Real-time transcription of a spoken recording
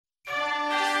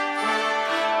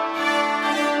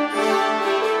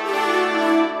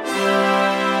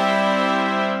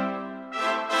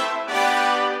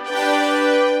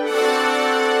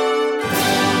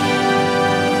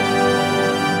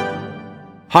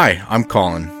Hi, I'm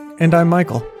Colin. And I'm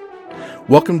Michael.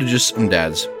 Welcome to Just Some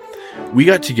Dads. We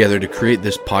got together to create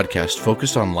this podcast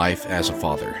focused on life as a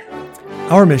father.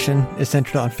 Our mission is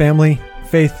centered on family,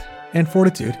 faith, and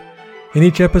fortitude. In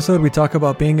each episode, we talk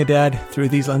about being a dad through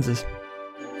these lenses.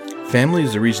 Family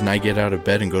is the reason I get out of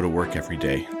bed and go to work every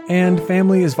day. And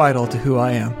family is vital to who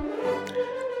I am.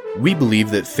 We believe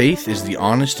that faith is the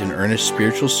honest and earnest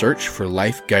spiritual search for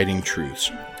life-guiding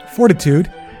truths. Fortitude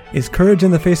is courage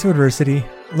in the face of adversity,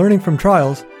 learning from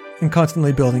trials, and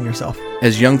constantly building yourself.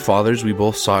 As young fathers, we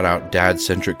both sought out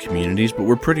dad-centric communities, but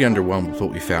we're pretty underwhelmed with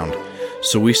what we found.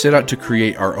 So we set out to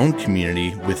create our own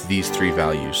community with these three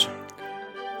values.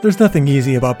 There's nothing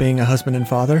easy about being a husband and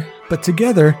father, but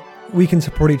together, we can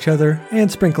support each other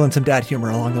and sprinkle in some dad humor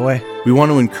along the way. We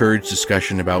want to encourage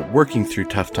discussion about working through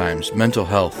tough times, mental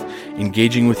health,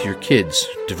 engaging with your kids,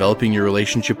 developing your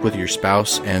relationship with your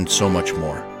spouse, and so much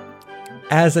more.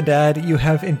 As a dad, you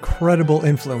have incredible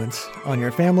influence on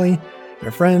your family,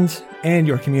 your friends, and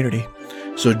your community.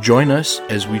 So join us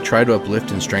as we try to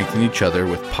uplift and strengthen each other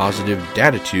with positive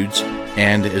dadatitudes,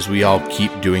 and as we all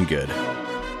keep doing good.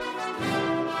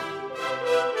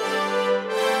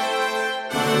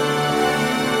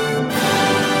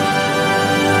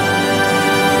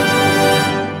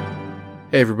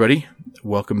 Hey everybody,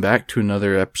 welcome back to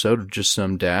another episode of Just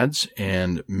Some Dads,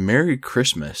 and Merry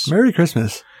Christmas. Merry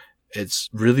Christmas. It's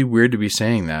really weird to be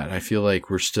saying that. I feel like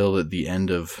we're still at the end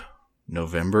of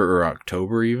November or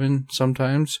October even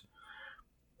sometimes.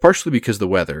 Partially because the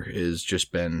weather has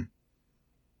just been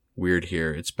weird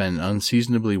here. It's been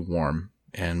unseasonably warm,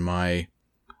 and my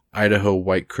Idaho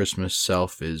white Christmas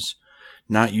self is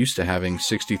not used to having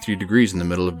 63 degrees in the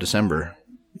middle of December.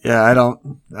 Yeah, I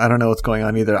don't know what's going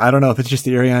on either. I don't know if it's just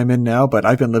the area I'm in now, but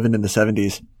I've been living in the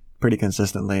 70s pretty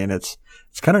consistently, and it's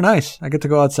kind of nice. I get to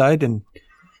go outside and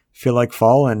feel like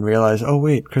fall and realize, oh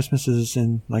wait, Christmas is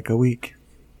in like a week.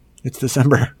 It's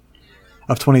December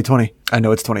of 2020. I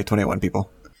know it's 2021,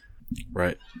 people.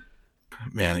 Right.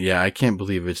 Man, yeah, I can't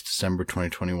believe it's December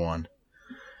 2021.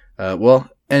 Well,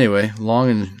 anyway,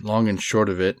 long and short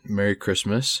of it, Merry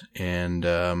Christmas. And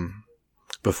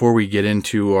before we get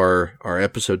into our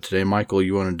episode today, Michael,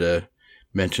 you wanted to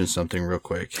mention something real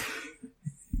quick.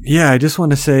 Yeah, I just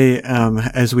want to say,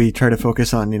 as we try to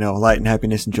focus on, light and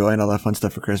happiness and joy and all that fun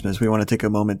stuff for Christmas, we want to take a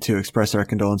moment to express our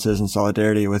condolences and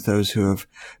solidarity with those who have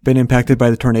been impacted by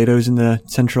the tornadoes in the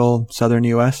central southern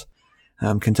U.S.,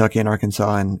 Kentucky and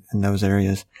Arkansas and those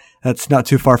areas. That's not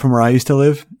too far from where I used to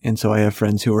live, and so I have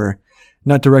friends who are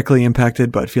not directly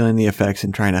impacted, but feeling the effects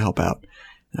and trying to help out.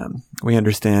 We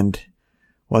understand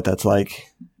what that's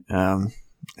like, and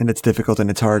it's difficult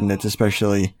and it's hard, and it's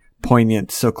especially poignant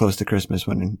so close to Christmas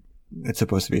when it's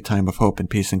supposed to be a time of hope and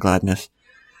peace and gladness.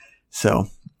 So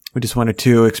we just wanted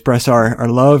to express our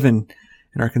love and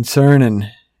our concern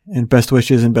and best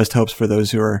wishes and best hopes for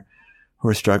those who are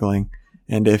struggling.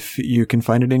 And if you can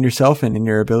find it in yourself and in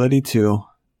your ability to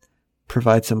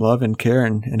provide some love and care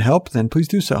and help, then please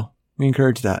do so. We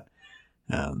encourage that.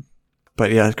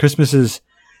 But yeah, Christmas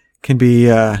can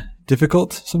be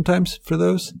difficult sometimes for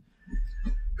those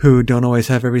who don't always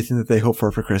have everything that they hope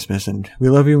for Christmas. And we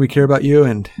love you, we care about you,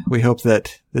 and we hope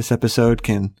that this episode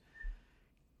can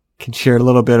share a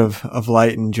little bit of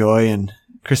light and joy and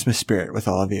Christmas spirit with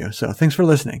all of you. So thanks for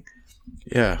listening.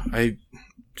 Yeah, I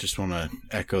just want to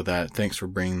echo that. Thanks for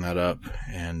bringing that up.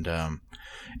 And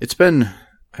it's been,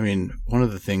 one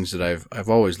of the things that I've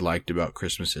always liked about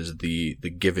Christmas is the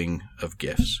giving of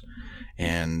gifts.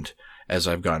 And as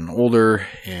I've gotten older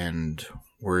and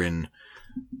we're in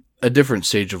a different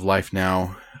stage of life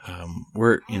now,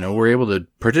 we're able to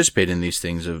participate in these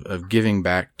things of giving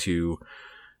back to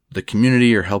the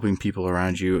community or helping people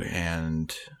around you.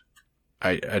 And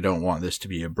I don't want this to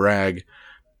be a brag,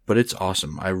 but it's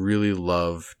awesome. I really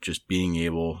love just being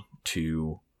able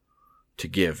to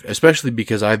give, especially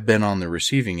because I've been on the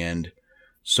receiving end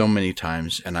so many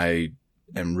times, and I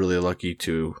am really lucky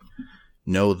to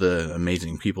know the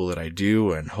amazing people that I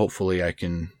do, and hopefully I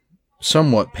can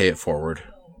somewhat pay it forward.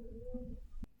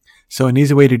 So an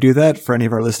easy way to do that for any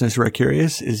of our listeners who are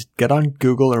curious is get on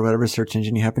Google or whatever search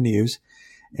engine you happen to use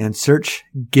and search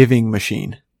Giving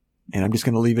Machine. And I'm just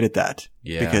going to leave it at that.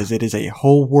 Yeah. Because it is a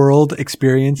whole world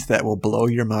experience that will blow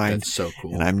your mind. That's so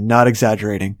cool. And I'm not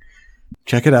exaggerating.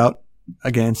 Check it out.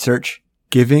 Again, search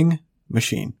Giving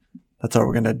Machine. That's all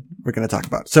we're gonna talk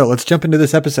about. So let's jump into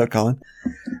this episode, Colin.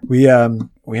 We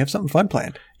have something fun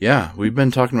planned. Yeah, we've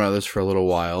been talking about this for a little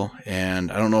while,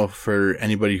 and I don't know if for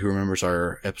anybody who remembers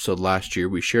our episode last year,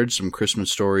 we shared some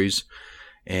Christmas stories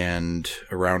and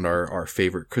around our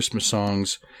favorite Christmas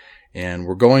songs. And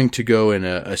we're going to go in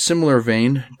a similar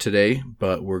vein today,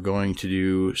 but we're going to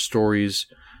do stories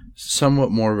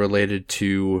somewhat more related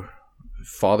to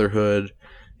fatherhood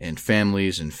and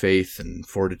families and faith and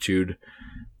fortitude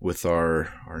with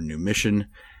our new mission.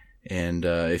 And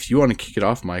if you want to kick it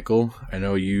off, Michael, I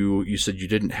know you said you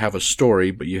didn't have a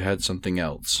story, but you had something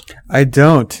else. I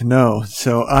don't, no.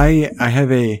 So I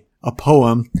have a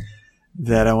poem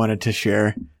that I wanted to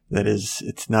share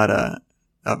it's not a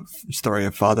story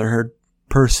of fatherhood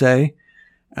per se,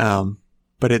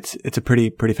 but it's a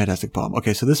pretty fantastic poem.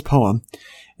 Okay, so this poem,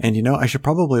 and I should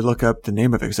probably look up the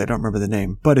name of it because I don't remember the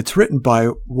name, but it's written by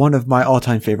one of my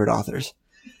all-time favorite authors.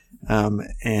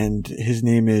 And his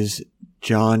name is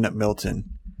John Milton.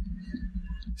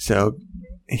 So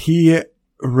he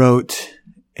wrote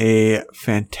a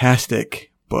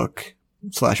fantastic book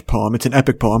 / poem. It's an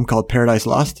epic poem called Paradise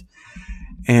Lost.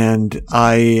 And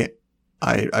I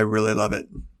really love it.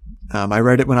 I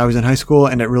read it when I was in high school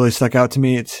and it really stuck out to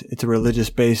me. It's a religious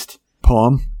based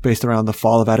poem based around the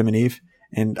fall of Adam and Eve.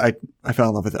 And I fell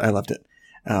in love with it. I loved it.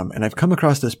 And I've come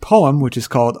across this poem, which is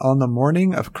called On the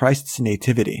Morning of Christ's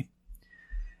Nativity.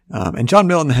 And John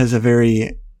Milton has a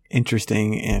very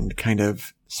interesting and kind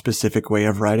of specific way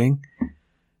of writing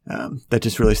that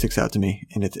just really sticks out to me.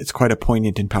 And it's quite a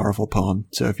poignant and powerful poem.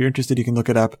 So if you're interested, you can look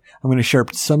it up. I'm going to share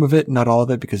some of it, not all of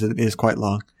it, because it is quite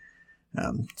long.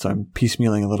 So I'm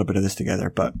piecemealing a little bit of this together.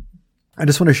 But I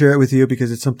just want to share it with you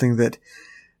because it's something that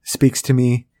speaks to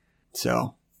me.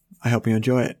 So I hope you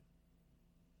enjoy it.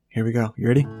 Here we go. You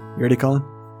ready? You ready, Colin?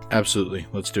 Absolutely.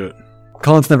 Let's do it.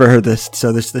 Colin's never heard this,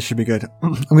 so this should be good.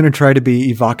 I'm going to try to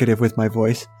be evocative with my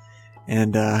voice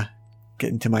and get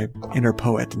into my inner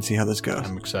poet and see how this goes.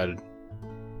 I'm excited.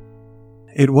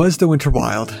 It was the winter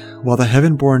wild, while the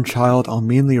heaven-born child all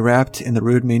meanly wrapped in the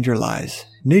rude manger lies.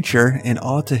 Nature, in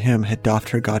awe to him, had doffed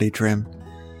her gaudy trim.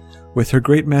 With her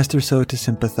great master so to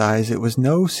sympathize, it was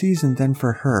no season then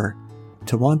for her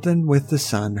to wanton with the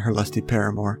sun, her lusty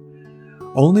paramour.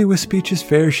 Only with speeches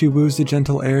fair she woos the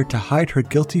gentle air to hide her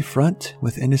guilty front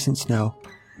with innocent snow,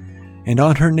 and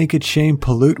on her naked shame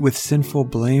pollute with sinful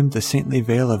blame the saintly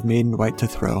veil of maiden white to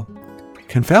throw.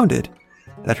 Confounded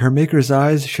that her Maker's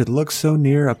eyes should look so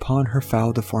near upon her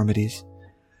foul deformities.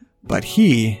 But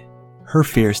he, her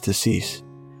fears to cease,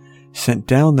 sent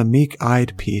down the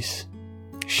meek-eyed peace.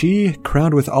 She,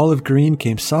 crowned with olive green,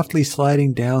 came softly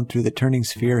sliding down through the turning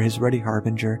sphere, his ruddy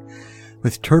harbinger,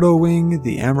 with turtle wing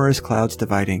the amorous clouds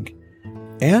dividing.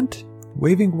 And,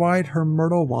 waving wide her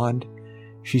myrtle wand,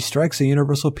 she strikes a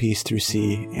universal peace through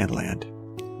sea and land.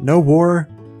 No war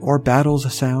or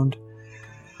battle's sound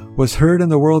was heard in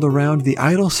the world around. The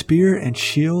idle spear and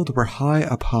shield were high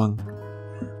uphung.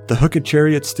 The hooked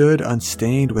chariot stood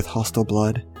unstained with hostile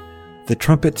blood. The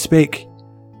trumpet spake,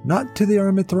 not to the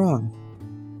armed throng.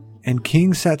 And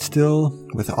kings sat still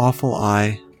with awful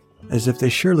eye, as if they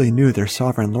surely knew their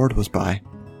sovereign Lord was by.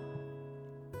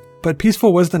 But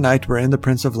peaceful was the night wherein the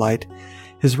Prince of Light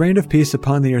his reign of peace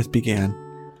upon the earth began.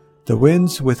 The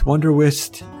winds with wonder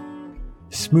whist,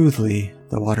 smoothly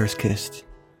the waters kissed,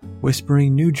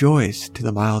 whispering new joys to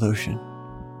the mild ocean,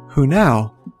 who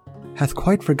now hath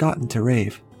quite forgotten to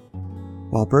rave,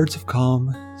 while birds of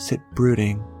calm sit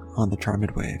brooding on the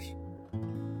charmed wave.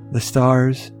 The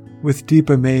stars, with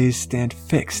deep amaze, stand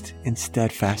fixed in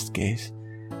steadfast gaze,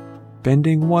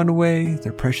 bending one way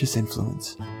their precious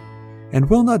influence, and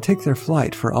will not take their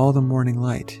flight for all the morning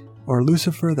light, or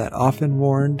Lucifer that often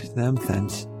warned them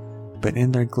thence, but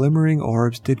in their glimmering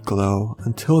orbs did glow,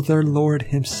 until their Lord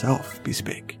himself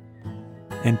bespake,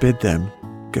 and bid them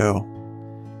go.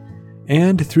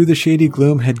 And through the shady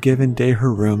gloom had given day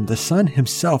her room. The sun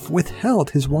himself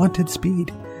withheld his wonted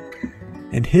speed,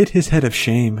 and hid his head of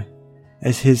shame,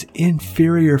 as his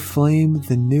inferior flame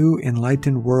the new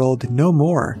enlightened world no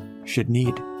more should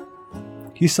need.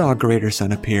 He saw a greater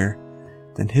sun appear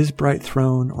than his bright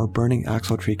throne or burning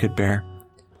axle-tree could bear.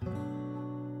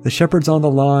 The shepherds on the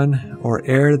lawn, or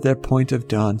ere their point of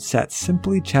dawn, sat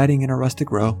simply chatting in a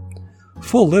rustic row.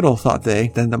 Full little, thought they,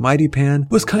 than the mighty Pan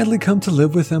was kindly come to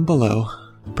live with them below.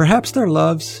 Perhaps their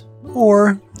loves,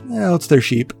 or else their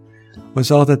sheep, was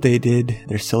all that they did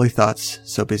their silly thoughts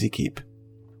so busy keep,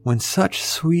 when such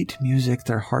sweet music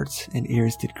their hearts and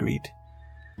ears did greet,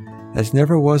 as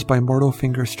never was by mortal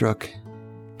finger struck,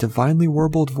 divinely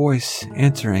warbled voice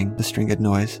answering the stringed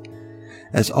noise,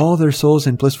 as all their souls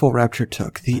in blissful rapture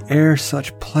took, the air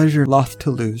such pleasure loth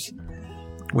to lose,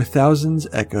 with thousands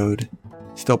echoed,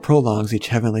 still prolongs each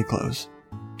heavenly close.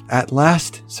 At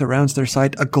last surrounds their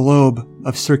sight a globe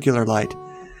of circular light,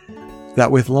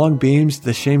 that with long beams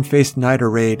the shamefaced night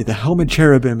arrayed, the helmed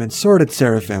cherubim and sworded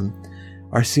seraphim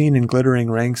are seen in glittering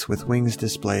ranks with wings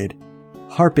displayed,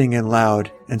 harping in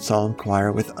loud and solemn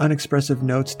choir with unexpressive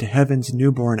notes to heaven's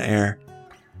newborn heir.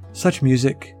 Such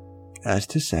music as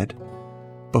 'tis said,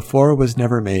 before was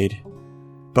never made.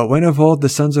 But when of old the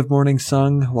sons of morning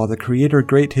sung, while the Creator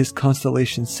great his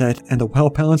constellations set, and the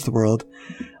well-balanced world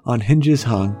on hinges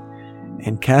hung,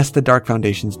 and cast the dark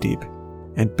foundations deep,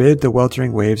 and bid the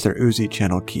weltering waves their oozy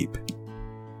channel keep.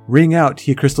 Ring out,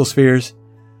 ye crystal spheres!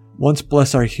 Once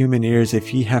bless our human ears,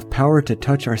 if ye have power to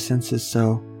touch our senses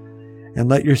so, and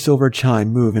let your silver chime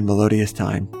move in melodious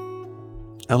time.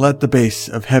 And let the bass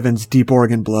of heaven's deep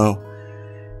organ blow,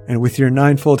 and with your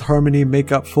ninefold harmony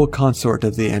make up full consort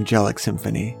of the angelic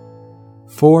symphony.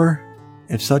 For,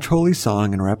 if such holy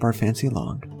song enwrap our fancy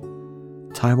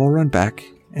long, time will run back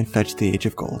and fetch the age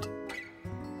of gold,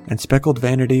 and speckled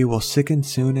vanity will sicken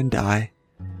soon and die,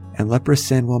 and leprous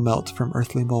sin will melt from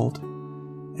earthly mold,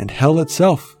 and hell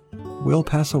itself will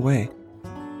pass away,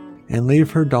 and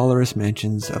leave her dolorous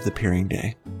mansions of the peering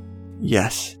day.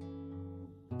 Yes,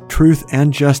 truth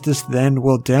and justice then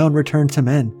will down return to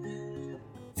men,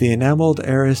 the enameled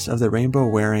heiress of the rainbow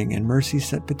wearing, and mercy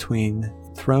set between,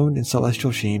 throned in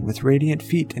celestial sheen, with radiant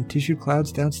feet and tissued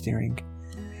clouds downsteering.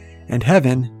 And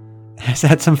heaven, as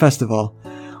at some festival,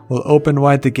 will open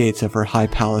wide the gates of her high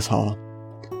palace hall.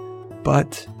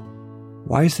 But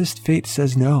wisest fate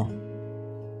says no.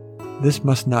 This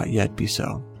must not yet be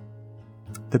so.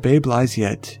 The babe lies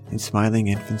yet in smiling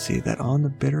infancy, that on the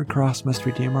bitter cross must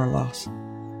redeem our loss,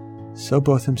 so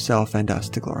both himself and us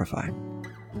to glorify.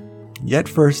 Yet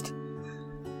first,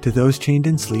 to those chained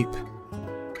in sleep,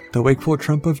 the wakeful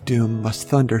trump of doom must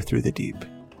thunder through the deep.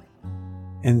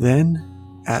 And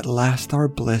then, at last our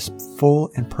bliss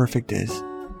full and perfect is.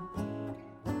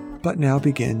 But now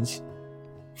begins,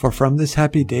 for from this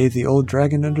happy day the old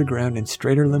dragon underground in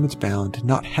straighter limits bound,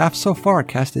 not half so far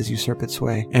cast his usurped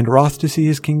sway, and wroth to see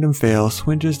his kingdom fail,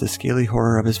 swinges the scaly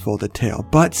horror of his folded tail.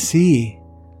 But see,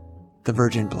 the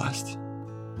virgin blessed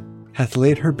hath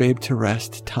laid her babe to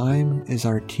rest. Time is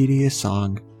our tedious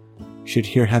song, should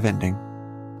here have ending.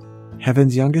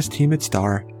 Heaven's youngest teamed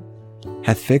star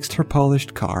hath fixed her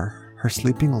polished car, her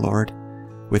sleeping lord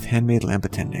with handmaid lamp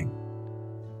attending.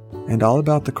 And all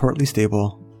about the courtly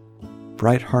stable,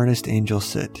 bright harnessed angels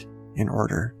sit in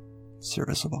order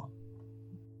serviceable.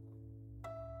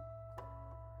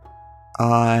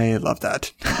 I love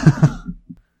that.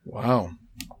 Wow.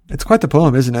 It's quite the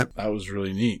poem, isn't it? That was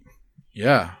really neat.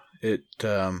 Yeah. It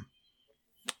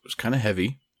was kind of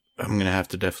heavy. I'm going to have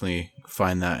to definitely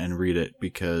find that and read it,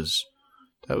 because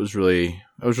that was really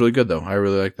good, though. I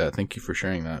really like that. Thank you for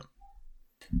sharing that.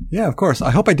 Yeah, of course.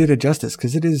 I hope I did it justice,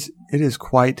 because it is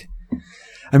quite...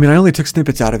 I mean, I only took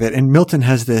snippets out of it, and Milton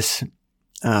has this...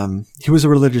 he was a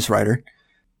religious writer.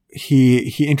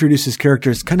 He introduces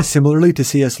characters kind of similarly to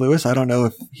C.S. Lewis. I don't know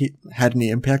if he had any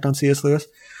impact on C.S. Lewis,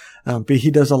 but he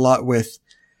does a lot with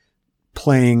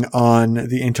playing on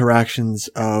the interactions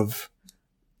of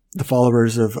the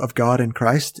followers of God and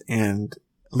Christ and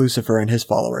Lucifer and his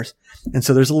followers. And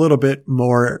so there's a little bit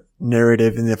more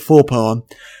narrative in the full poem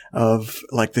of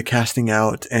like the casting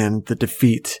out and the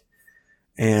defeat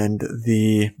and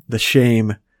the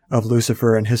shame of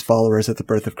Lucifer and his followers at the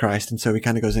birth of Christ. And so he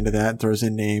kind of goes into that and throws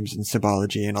in names and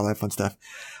symbology and all that fun stuff.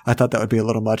 I thought that would be a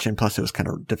little much, and plus it was kind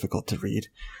of difficult to read,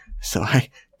 so I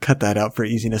cut that out for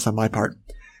easiness on my part.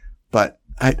 But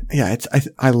I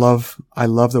love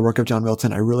the work of John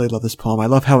Milton. I really love this poem. I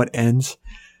love how it ends,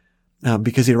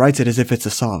 because he writes it as if it's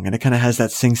a song, and it kind of has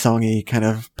that sing-songy kind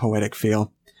of poetic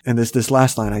feel. And this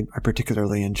last line I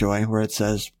particularly enjoy, where it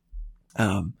says,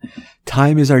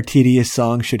 time is our tedious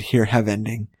song, should here have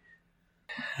ending.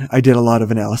 I did a lot of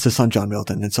analysis on John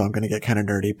Milton, and so I'm going to get kind of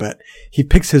nerdy, but he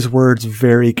picks his words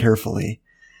very carefully.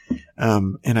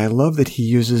 And I love that he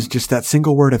uses just that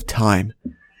single word of time,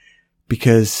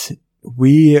 because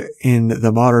we in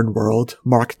the modern world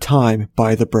mark time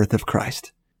by the birth of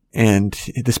Christ. And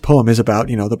this poem is about,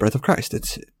 the birth of Christ.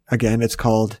 It's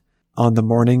called On the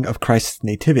Morning of Christ's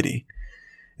Nativity.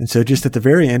 And so just at the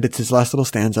very end, it's his last little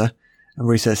stanza,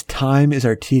 where he says, time is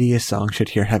our tedious song, should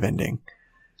here have ending.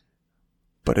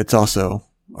 But it's also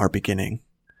our beginning.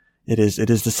 It is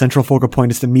the central focal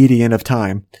point. It's the median of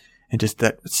time. And just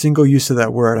that single use of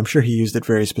that word, I'm sure he used it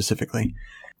very specifically.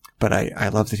 But I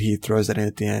love that he throws that in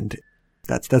at the end.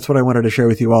 That's what I wanted to share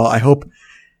with you all. I hope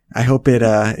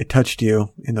it touched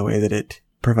you in the way that it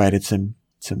provided some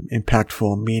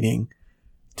impactful meaning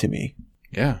to me.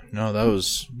 Yeah, no, that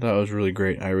was really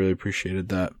great. I really appreciated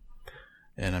that,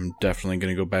 and I'm definitely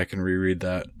going to go back and reread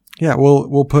that. Yeah,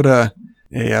 we'll put a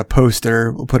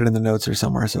poster. We'll put it in the notes or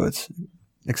somewhere so it's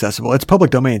accessible. It's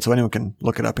public domain, so anyone can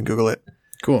look it up and Google it.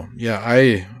 Cool. Yeah,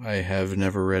 I have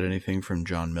never read anything from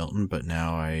John Milton, but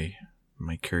now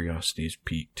my curiosity is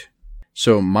piqued.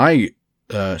 So my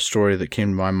story that came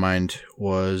to my mind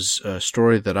was a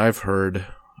story that I've heard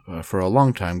for a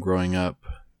long time growing up,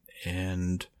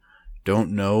 and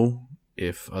don't know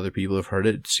if other people have heard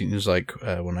it. It seems like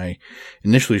when I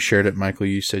initially shared it, Michael,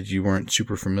 you said you weren't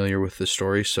super familiar with the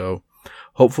story, so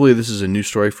hopefully this is a new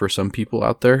story for some people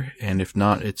out there, and if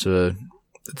not, it's a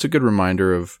good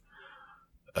reminder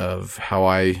of how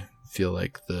I feel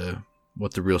like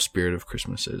what the real spirit of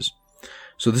Christmas is.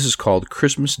 So this is called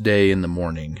Christmas Day in the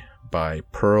Morning by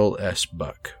Pearl S.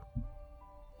 Buck.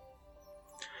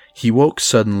 He woke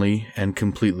suddenly and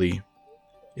completely.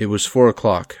 It was 4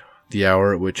 o'clock, the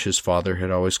hour at which his father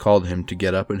had always called him to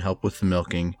get up and help with the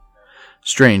milking.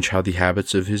 Strange how the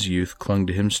habits of his youth clung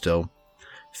to him still.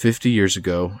 50 years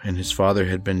ago, and his father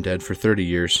had been dead for 30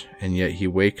 years, and yet he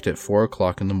waked at 4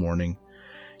 o'clock in the morning.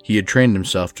 He had trained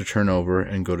himself to turn over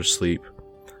and go to sleep.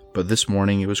 But this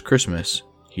morning it was Christmas.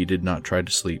 He did not try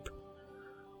to sleep.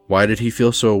 Why did he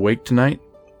feel so awake tonight?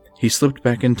 He slipped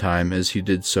back in time, as he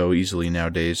did so easily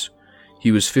nowadays.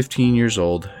 He was 15 years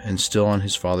old, and still on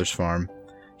his father's farm.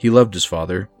 He loved his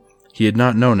father. He had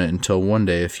not known it until one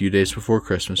day a few days before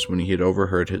Christmas, when he had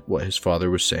overheard what his father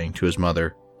was saying to his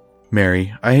mother.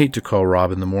 "Mary, I hate to call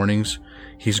Rob in the mornings.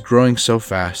 He's growing so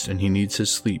fast, and he needs his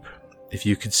sleep. If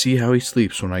you could see how he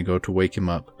sleeps when I go to wake him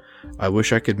up, I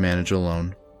wish I could manage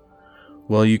alone."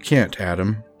 "Well, you can't,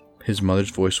 Adam." His mother's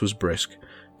voice was brisk.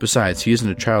 "Besides, he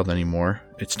isn't a child any more.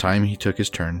 It's time he took his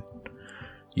turn."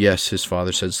 "Yes," his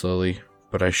father said slowly,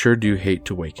 "but I sure do hate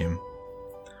to wake him."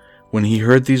 When he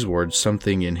heard these words,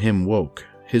 something in him woke.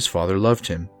 His father loved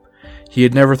him. He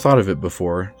had never thought of it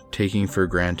before, taking for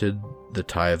granted the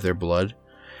tie of their blood.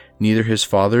 Neither his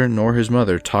father nor his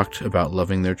mother talked about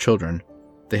loving their children.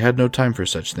 They had no time for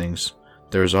such things.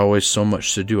 There was always so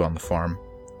much to do on the farm.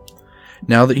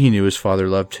 Now that he knew his father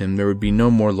loved him, there would be no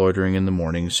more loitering in the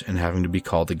mornings and having to be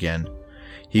called again.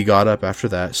 He got up after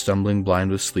that, stumbling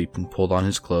blind with sleep, and pulled on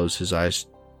his clothes, his eyes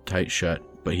tight shut,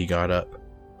 but he got up.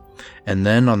 And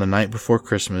then, on the night before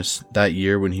Christmas, that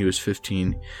year when he was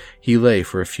 15, he lay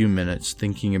for a few minutes,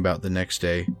 thinking about the next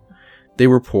day. They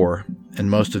were poor, and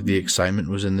most of the excitement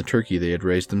was in the turkey they had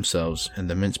raised themselves, and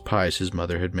the mince pies his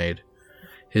mother had made.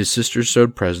 His sisters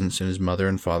sewed presents, and his mother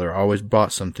and father always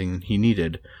bought something he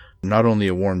needed, not only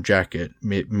a warm jacket,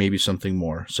 maybe something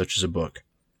more, such as a book.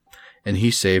 And he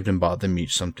saved and bought them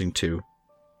each something too.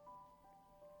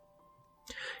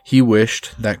 He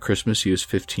wished, that Christmas he was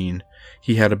 15,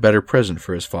 he had a better present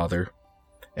for his father.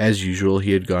 As usual,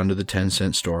 he had gone to the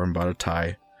 10-cent store and bought a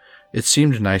tie. It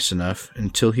seemed nice enough,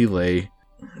 until he lay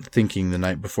thinking the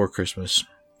night before Christmas.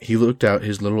 He looked out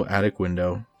his little attic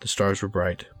window. The stars were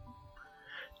bright.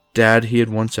 "Dad," he had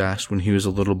once asked when he was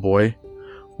a little boy,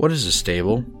 "what is a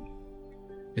stable?"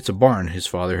 "It's a barn," his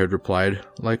father had replied,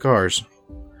 "like ours."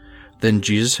 Then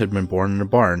Jesus had been born in a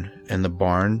barn, and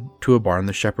to a barn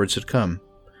the shepherds had come.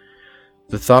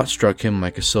 The thought struck him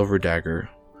like a silver dagger.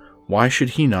 Why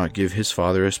should he not give his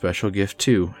father a special gift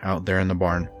too, out there in the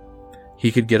barn?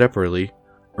 He could get up early,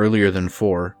 earlier than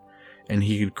 4, and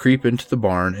he could creep into the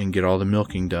barn and get all the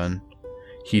milking done.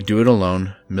 He'd do it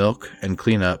alone, milk and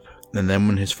clean up, and then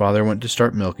when his father went to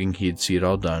start milking, he'd see it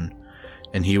all done,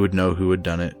 and he would know who had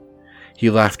done it. He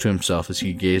laughed to himself as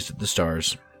he gazed at the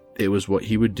stars. It was what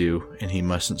he would do, and he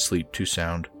mustn't sleep too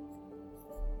sound.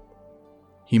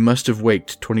 He must have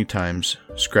waked 20 times,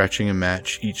 scratching a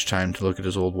match each time to look at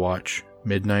his old watch,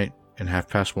 midnight and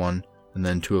 1:30, and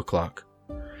then 2 o'clock.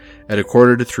 At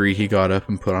 2:45 he got up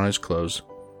and put on his clothes.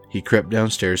 He crept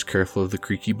downstairs, careful of the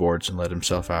creaky boards, and let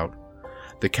himself out.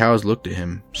 The cows looked at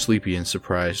him, sleepy and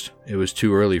surprised. It was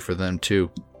too early for them,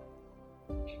 too.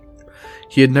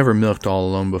 He had never milked all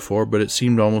alone before, but it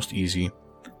seemed almost easy.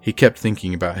 He kept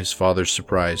thinking about his father's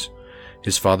surprise.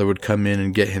 His father would come in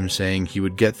and get him, saying he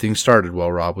would get things started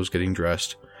while Rob was getting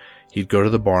dressed. He'd go to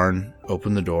the barn,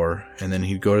 open the door, and then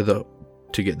he'd go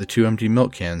to get the 2 empty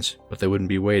milk cans, but they wouldn't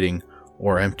be waiting,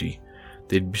 or empty.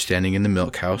 They'd be standing in the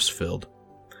milk house, filled.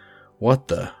 "What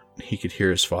the?" he could hear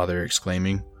his father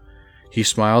exclaiming. He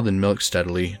smiled and milked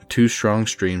steadily, 2 strong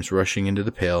streams rushing into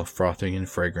the pail, frothing and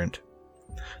fragrant.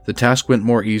 The task went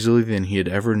more easily than he had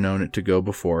ever known it to go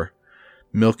before.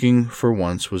 Milking, for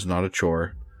once, was not a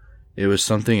chore. It was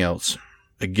something else,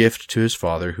 a gift to his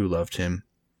father who loved him.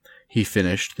 He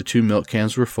finished. The 2 milk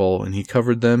cans were full, and he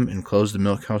covered them and closed the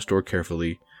milk house door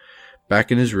carefully.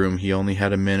 Back in his room, he only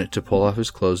had a minute to pull off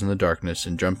his clothes in the darkness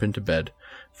and jump into bed,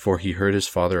 for he heard his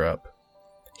father up.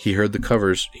 He heard the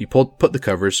covers. He put the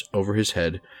covers over his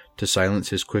head to silence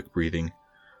his quick breathing.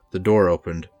 The door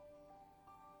opened.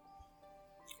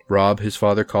 "Rob," his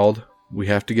father called, "we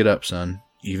have to get up, son,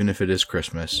 even if it is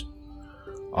Christmas."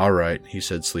 "All right," he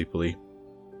said sleepily.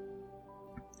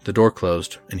 The door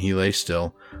closed, and he lay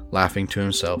still, laughing to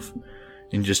himself.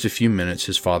 In just a few minutes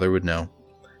his father would know.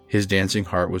 His dancing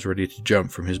heart was ready to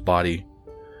jump from his body.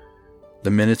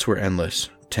 The minutes were endless.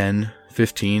 10,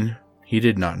 15, he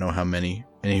did not know how many,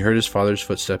 and he heard his father's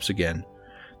footsteps again.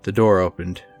 The door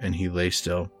opened, and he lay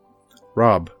still.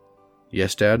 "Rob."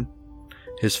 "Yes, Dad?"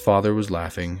 His father was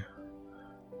laughing.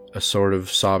 A sort of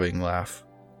sobbing laugh.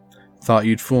 "Thought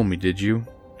you'd fool me, did you?"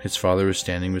 His father was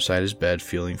standing beside his bed,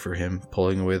 feeling for him,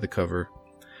 pulling away the cover.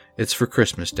 "It's for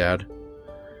Christmas, Dad."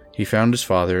 He found his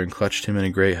father and clutched him in a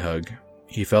great hug.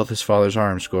 He felt his father's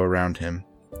arms go around him.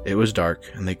 It was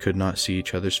dark, and they could not see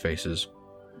each other's faces.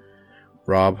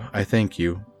 "Rob, I thank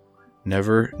you.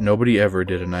 Nobody ever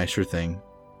did a nicer thing.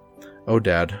 Oh,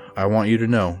 Dad, I want you to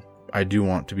know, I do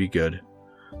want to be good."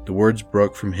 The words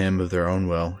broke from him of their own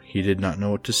will. He did not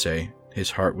know what to say.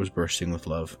 His heart was bursting with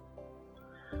love.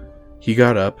 He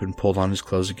got up and pulled on his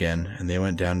clothes again, and they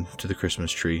went down to the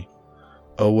Christmas tree.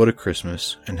 Oh, what a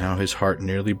Christmas, and how his heart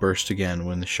nearly burst again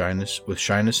with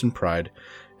shyness and pride,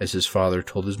 as his father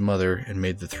told his mother and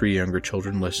made the 3 younger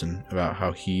children listen about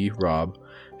how he, Rob,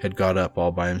 had got up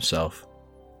all by himself.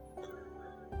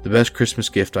 "The best Christmas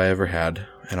gift I ever had,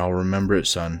 and I'll remember it,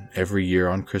 son, every year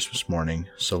on Christmas morning,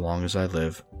 so long as I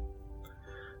live."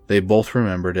 They both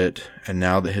remembered it, and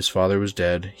now that his father was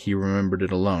dead, he remembered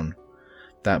it alone.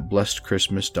 That blessed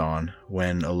Christmas dawn,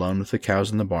 when, alone with the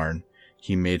cows in the barn,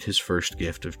 he made his first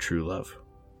gift of true love.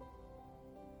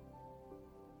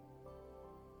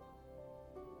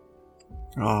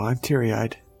 Oh, I'm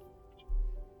teary-eyed.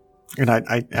 And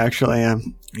I actually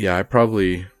am. Yeah, I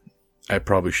probably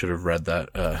should have read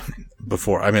that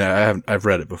before. I mean, I've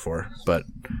read it before, but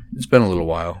it's been a little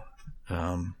while.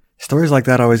 Stories like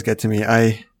that always get to me.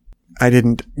 I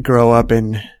didn't grow up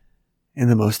in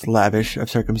the most lavish of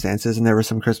circumstances, and there were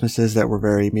some Christmases that were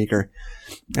very meager,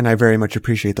 and I very much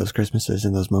appreciate those Christmases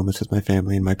and those moments with my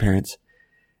family and my parents.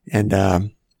 And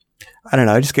I don't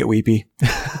know, I just get weepy.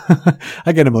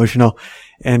 I get emotional.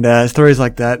 And stories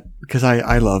like that, because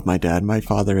I love my dad. My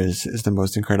father is the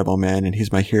most incredible man, and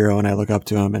he's my hero, and I look up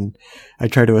to him, and I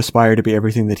try to aspire to be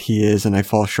everything that he is, and I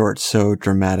fall short so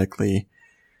dramatically.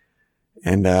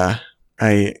 And I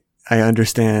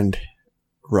understand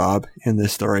Rob in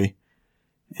this story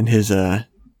and his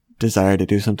desire to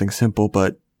do something simple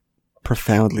but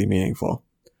profoundly meaningful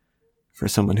for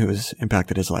someone who has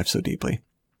impacted his life so deeply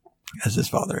as his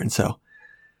father. And so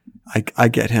I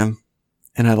get him,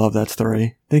 and I love that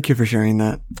story. Thank you for sharing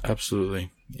that.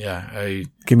 Absolutely. Yeah.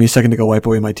 Give me a second to go wipe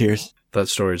away my tears. That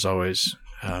story's always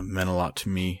meant a lot to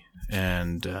me.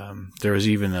 And there was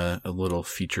even a little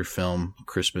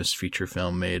Christmas feature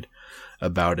film made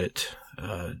about it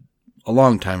a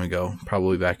long time ago,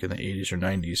 probably back in the 80s or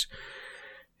 90s.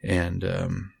 And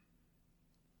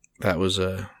that was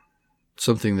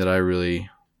something that I really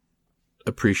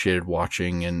appreciated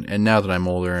watching. And now that I'm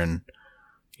older and,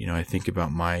 I think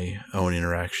about my own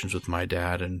interactions with my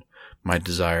dad and my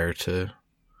desire to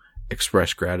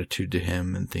express gratitude to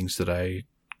him and things that I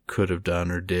could have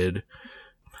done or did.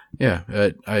 Yeah,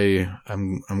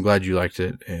 I'm glad you liked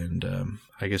it, and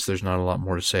I guess there's not a lot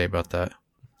more to say about that.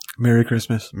 Merry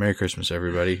Christmas. Merry Christmas,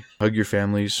 everybody. Hug your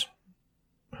families.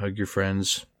 Hug your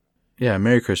friends. Yeah,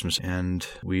 Merry Christmas, and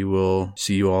we will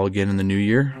see you all again in the new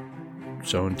year.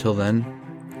 So until then,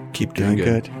 keep doing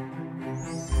good.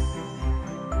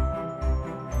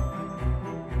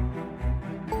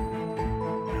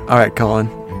 All right, Colin.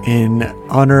 In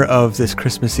honor of this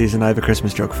Christmas season, I have a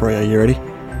Christmas joke for you. You ready?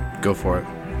 Go for it.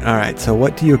 All right. So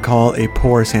what do you call a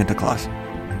poor Santa Claus?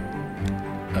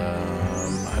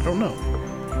 I don't know.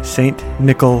 Saint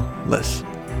Nicholas.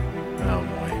 Oh,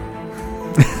 boy.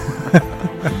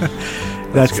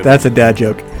 That's a dad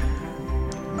joke.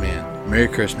 Man. Merry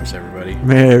Christmas, everybody.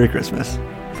 Merry Christmas.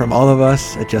 From all of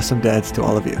us at Just Some Dads to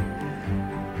all of you.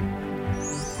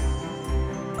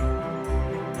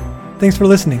 Thanks for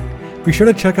listening. Be sure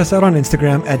to check us out on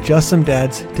Instagram at Just Some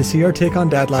Dads to see our take on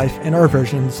dad life and our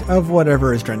versions of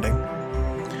whatever is trending.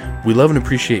 We love and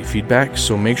appreciate feedback,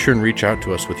 so make sure and reach out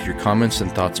to us with your comments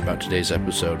and thoughts about today's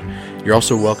episode. You're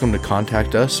also welcome to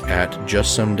contact us at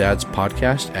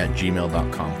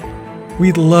justsomedadspodcast@gmail.com.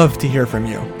 We'd love to hear from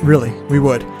you. Really, we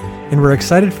would. And we're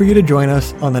excited for you to join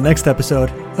us on the next episode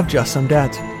of Just Some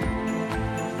Dads.